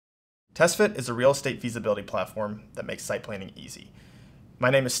TestFit is a real estate feasibility platform that makes site planning easy. My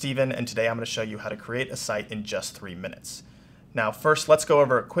name is Steven, and today I'm going to show you how to create a site in just 3 minutes. Now, first, let's go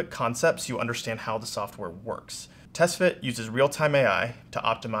over a quick concept so you understand how the software works. TestFit uses real-time AI to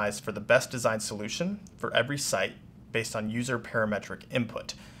optimize for the best design solution for every site based on user parametric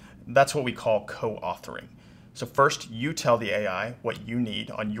input. That's what we call co-authoring. So first, you tell the AI what you need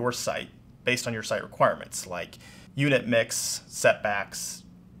on your site based on your site requirements, like unit mix, setbacks,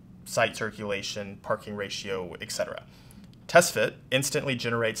 site circulation, parking ratio, etc. TestFit instantly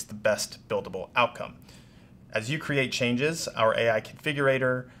generates the best buildable outcome. As you create changes, our AI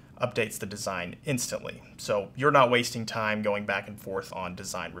configurator updates the design instantly, so you're not wasting time going back and forth on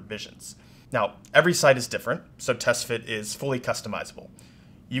design revisions. Now, every site is different, so TestFit is fully customizable.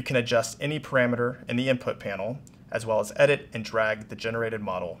 You can adjust any parameter in the input panel, as well as edit and drag the generated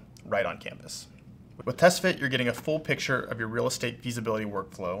model right on canvas. With TestFit, you're getting a full picture of your real estate feasibility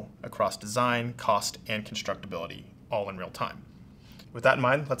workflow across design, cost, and constructability, all in real time. With that in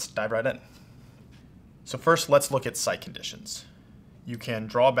mind, let's dive right in. So first, let's look at site conditions. You can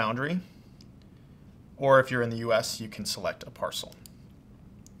draw a boundary, or if you're in the US, you can select a parcel.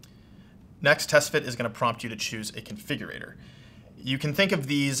 Next, TestFit is going to prompt you to choose a configurator. You can think of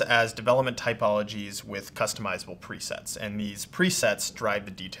these as development typologies with customizable presets, and these presets drive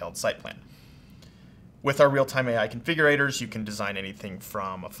the detailed site plan. With our real-time AI configurators, you can design anything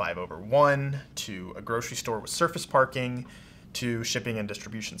from a 5/1 to a grocery store with surface parking to shipping and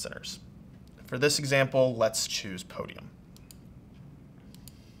distribution centers. For this example, let's choose podium.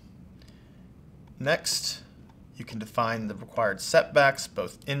 Next, you can define the required setbacks,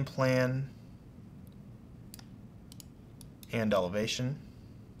 both in plan and elevation.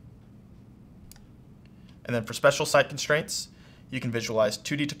 And then for special site constraints, you can visualize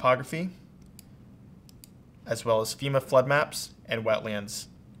 2D topography, as well as FEMA flood maps and wetlands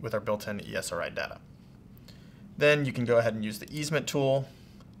with our built-in ESRI data. Then you can go ahead and use the easement tool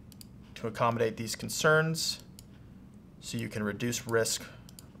to accommodate these concerns so you can reduce risk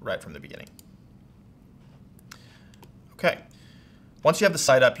right from the beginning. Okay, once you have the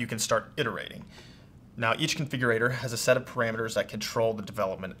site up, you can start iterating. Now, each configurator has a set of parameters that control the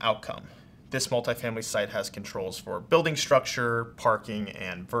development outcome. This multifamily site has controls for building structure, parking,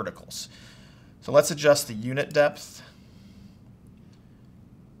 and verticals. So let's adjust the unit depth,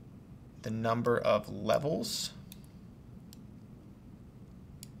 the number of levels,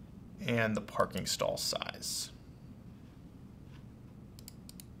 and the parking stall size.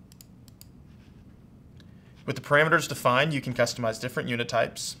 With the parameters defined, you can customize different unit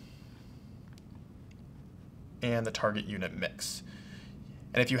types and the target unit mix.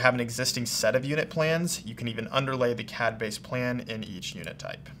 And if you have an existing set of unit plans, you can even underlay the CAD-based plan in each unit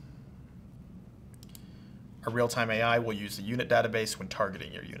type. Our real-time AI will use the unit database when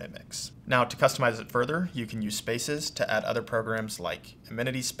targeting your unit mix. Now, to customize it further, you can use spaces to add other programs like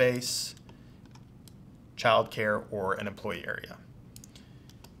amenity space, childcare, or an employee area.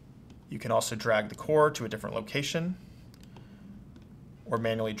 You can also drag the core to a different location or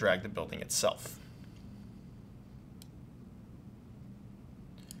manually drag the building itself.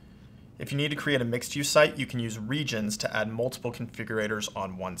 If you need to create a mixed-use site, you can use regions to add multiple configurators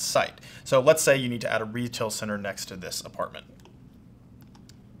on one site. So let's say you need to add a retail center next to this apartment.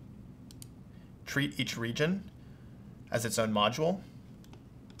 Treat each region as its own module,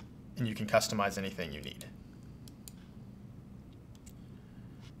 and you can customize anything you need.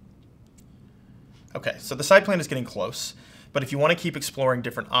 Okay, so the site plan is getting close, but if you want to keep exploring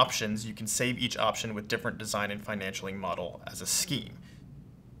different options, you can save each option with different design and financialing model as a scheme.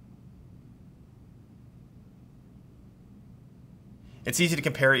 It's easy to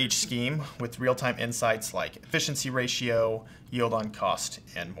compare each scheme with real-time insights like efficiency ratio, yield on cost,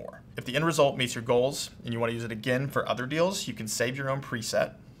 and more. If the end result meets your goals and you want to use it again for other deals, you can save your own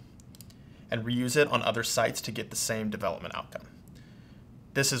preset and reuse it on other sites to get the same development outcome.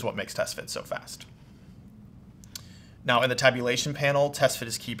 This is what makes TestFit so fast. Now, in the tabulation panel, TestFit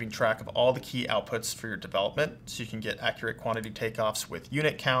is keeping track of all the key outputs for your development, so you can get accurate quantity takeoffs with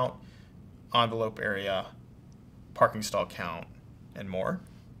unit count, envelope area, parking stall count, and more.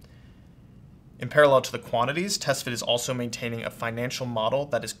 In parallel to the quantities, TestFit is also maintaining a financial model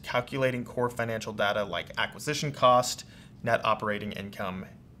that is calculating core financial data like acquisition cost, net operating income,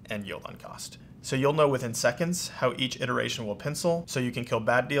 and yield on cost. So you'll know within seconds how each iteration will pencil, so you can kill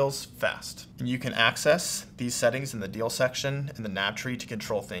bad deals fast. And you can access these settings in the deal section in the nav tree to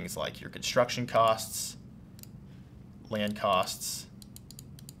control things like your construction costs, land costs,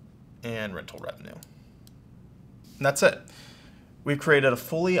 and rental revenue. And that's it. We've created a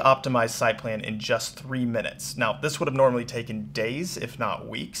fully optimized site plan in just 3 minutes. Now, this would have normally taken days, if not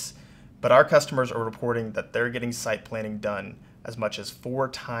weeks, but our customers are reporting that they're getting site planning done as much as 4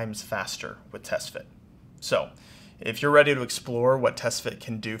 times faster with TestFit. So, if you're ready to explore what TestFit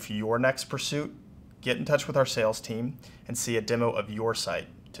can do for your next pursuit, get in touch with our sales team and see a demo of your site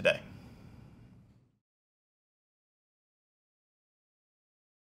today.